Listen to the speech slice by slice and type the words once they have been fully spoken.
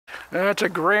It's a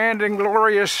grand and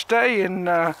glorious day in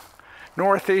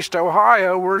Northeast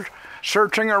Ohio. We're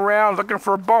searching around looking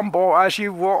for Bumble. As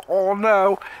you will all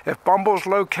know, if Bumble's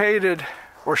located,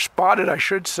 or spotted I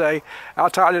should say,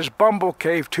 outside this Bumble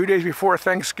cave 2 days before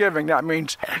Thanksgiving, that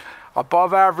means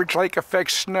above average lake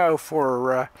effect snow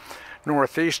for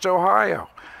Northeast Ohio.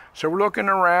 So we're looking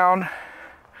around.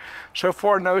 So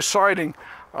far no sighting.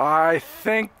 I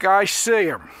think I see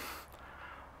him.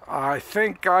 I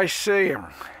think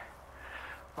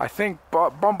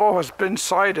Bumble has been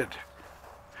sighted.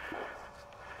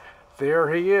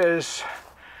 There he is.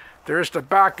 There's the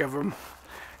back of him.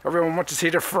 Everyone wants to see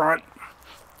the front.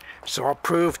 So I'll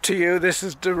prove to you this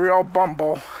is the real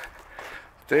Bumble.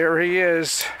 There he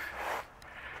is.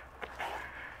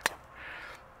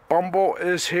 Bumble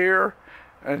is here,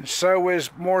 and so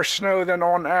is more snow than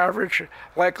on average,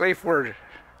 likely for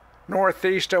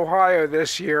Northeast Ohio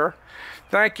this year.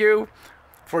 Thank you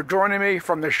for joining me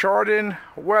from the Chardon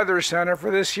Weather Center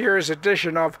for this year's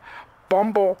edition of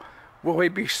Bumble. Will he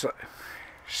be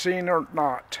seen or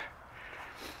not?